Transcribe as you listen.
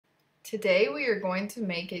Today we are going to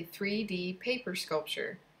make a 3D paper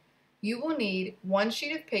sculpture. You will need one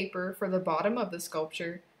sheet of paper for the bottom of the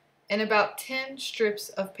sculpture and about 10 strips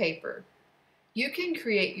of paper. You can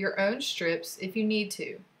create your own strips if you need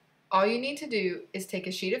to. All you need to do is take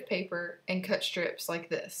a sheet of paper and cut strips like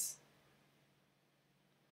this.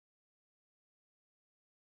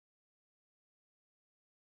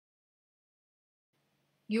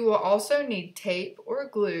 You will also need tape or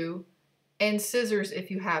glue and scissors if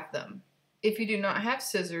you have them. If you do not have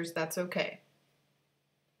scissors, that's okay.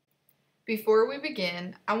 Before we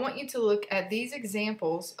begin, I want you to look at these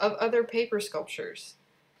examples of other paper sculptures.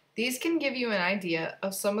 These can give you an idea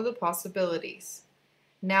of some of the possibilities.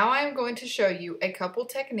 Now I am going to show you a couple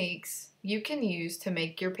techniques you can use to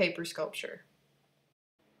make your paper sculpture.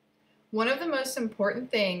 One of the most important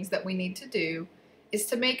things that we need to do is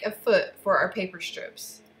to make a foot for our paper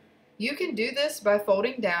strips. You can do this by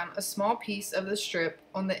folding down a small piece of the strip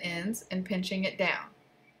on the ends and pinching it down.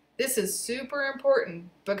 This is super important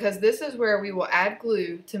because this is where we will add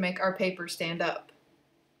glue to make our paper stand up.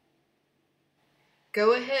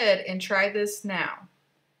 Go ahead and try this now.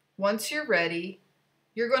 Once you're ready,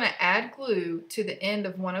 you're going to add glue to the end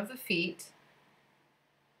of one of the feet,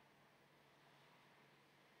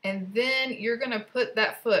 and then you're going to put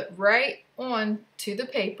that foot right on to the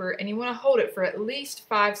paper, and you want to hold it for at least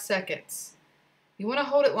 5 seconds. You want to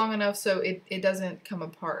hold it long enough so it doesn't come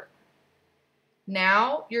apart.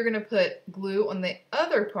 Now you're going to put glue on the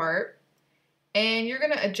other part, and you're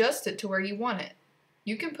going to adjust it to where you want it.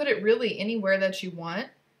 You can put it really anywhere that you want.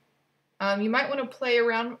 You might want to play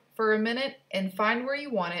around for a minute and find where you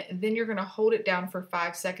want it, and then you're going to hold it down for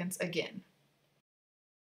 5 seconds again.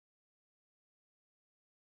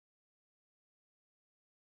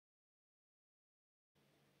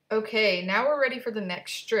 Okay, now we're ready for the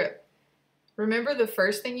next strip. Remember, the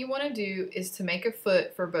first thing you want to do is to make a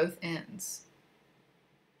foot for both ends.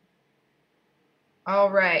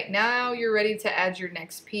 Alright, now you're ready to add your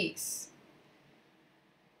next piece.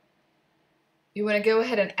 You want to go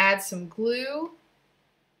ahead and add some glue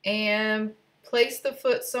and place the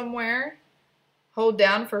foot somewhere. Hold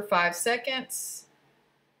down for 5 seconds.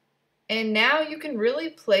 And now you can really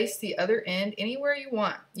place the other end anywhere you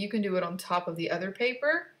want. You can do it on top of the other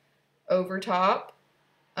paper, over top,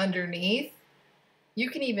 underneath. You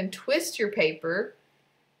can even twist your paper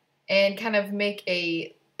and kind of make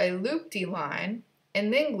a loop-de line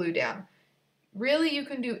and then glue down. Really, you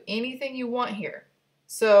can do anything you want here.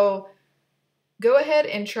 So go ahead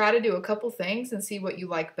and try to do a couple things and see what you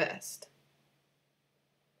like best.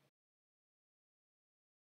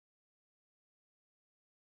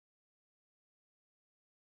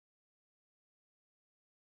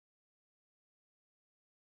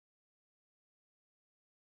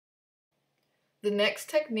 The next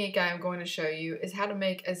technique I am going to show you is how to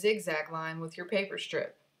make a zigzag line with your paper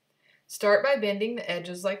strip. Start by bending the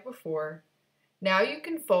edges like before. Now you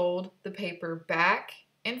can fold the paper back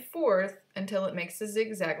and forth until it makes a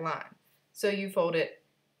zigzag line. So you fold it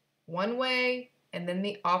one way and then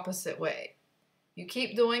the opposite way. You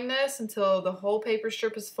keep doing this until the whole paper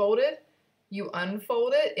strip is folded. You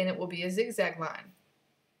unfold it and it will be a zigzag line.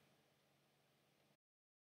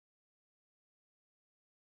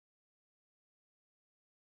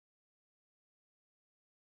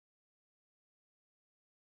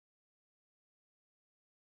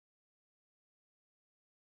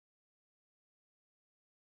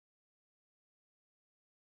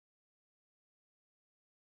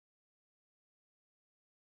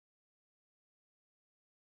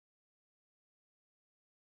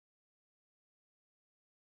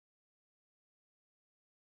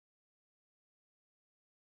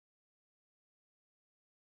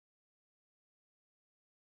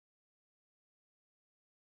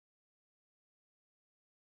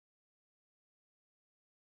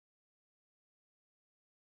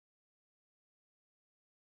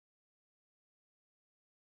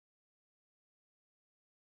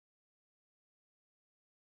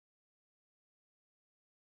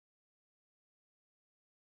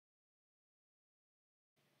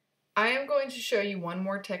 I am going to show you one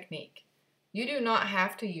more technique. You do not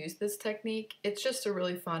have to use this technique, it's just a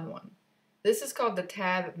really fun one. This is called the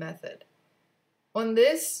tab method. On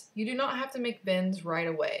this, you do not have to make bends right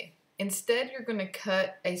away. Instead, you're going to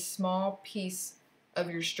cut a small piece of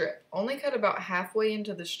your strip. Only cut about halfway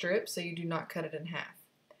into the strip so you do not cut it in half.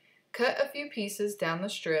 Cut a few pieces down the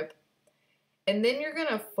strip, and then you're going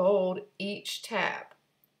to fold each tab.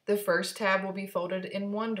 The first tab will be folded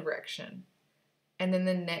in one direction, and then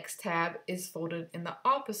the next tab is folded in the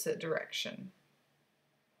opposite direction.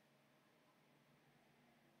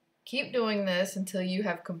 Keep doing this until you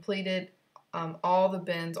have completed all the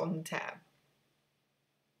bends on the tab.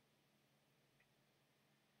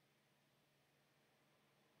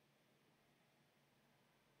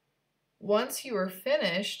 Once you are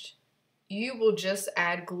finished, you will just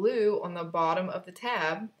add glue on the bottom of the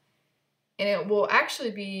tab, and it will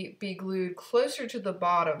actually be glued closer to the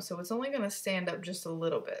bottom, so it's only going to stand up just a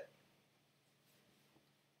little bit.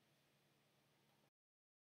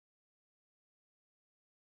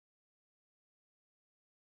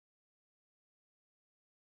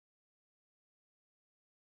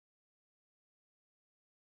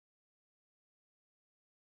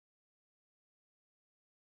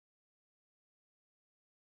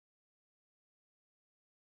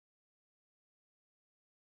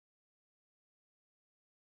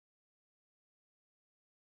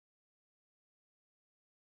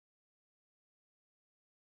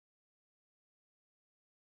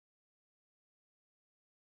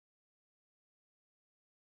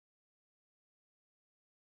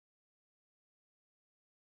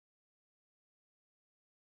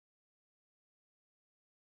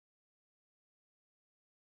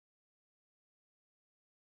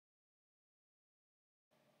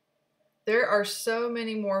 There are so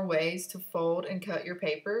many more ways to fold and cut your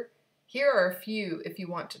paper. Here are a few if you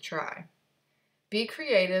want to try. Be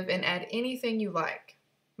creative and add anything you like.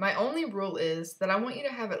 My only rule is that I want you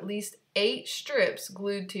to have at least 8 strips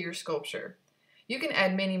glued to your sculpture. You can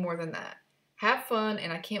add many more than that. Have fun,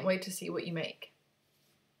 and I can't wait to see what you make.